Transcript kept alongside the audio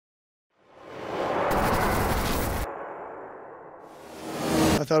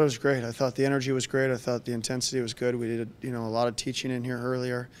thought it was great. I thought the energy was great. I thought the intensity was good. We did, a lot of teaching in here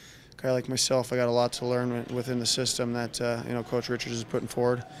earlier. A guy like myself, I got a lot to learn within the system that, Coach Richards is putting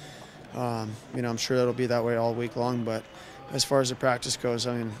forward. I'm sure that'll be that way all week long, but as far as the practice goes,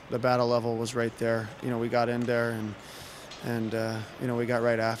 I mean, the battle level was right there. We got in there and we got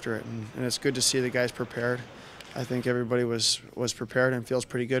right after it. And it's good to see the guys prepared. I think everybody was prepared and feels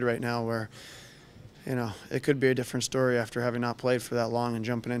pretty good right now where, it could be a different story after having not played for that long and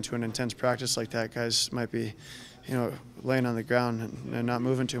jumping into an intense practice like that. Guys might be, laying on the ground and not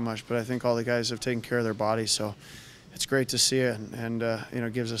moving too much, but I think all the guys have taken care of their bodies, so it's great to see it,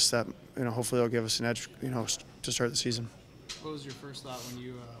 and gives us that, hopefully it'll give us an edge, to start the season. What was your first thought when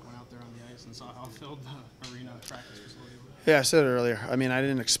you went out there on the ice and saw how filled the arena practice facility was? Yeah, I said it earlier. I mean, I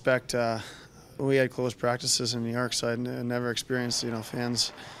didn't expect, we had closed practices in New York, so I'd never experienced,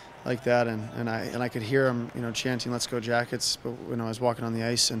 fans like that, and I could hear them, chanting "Let's go Jackets," but when I was walking on the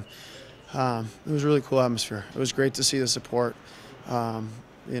ice, and it was a really cool atmosphere. It was great to see the support.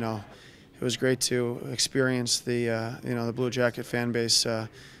 It was great to experience the Blue Jacket fan base,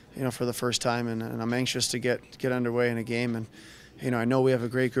 for the first time, and I'm anxious to get underway in a game. And I know we have a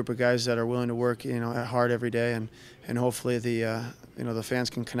great group of guys that are willing to work, hard every day, and hopefully the fans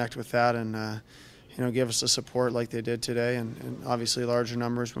can connect with that and give us the support like they did today, and obviously larger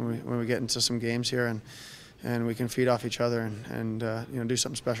numbers when we get into some games here, and we can feed off each other and do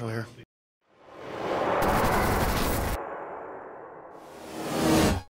something special here.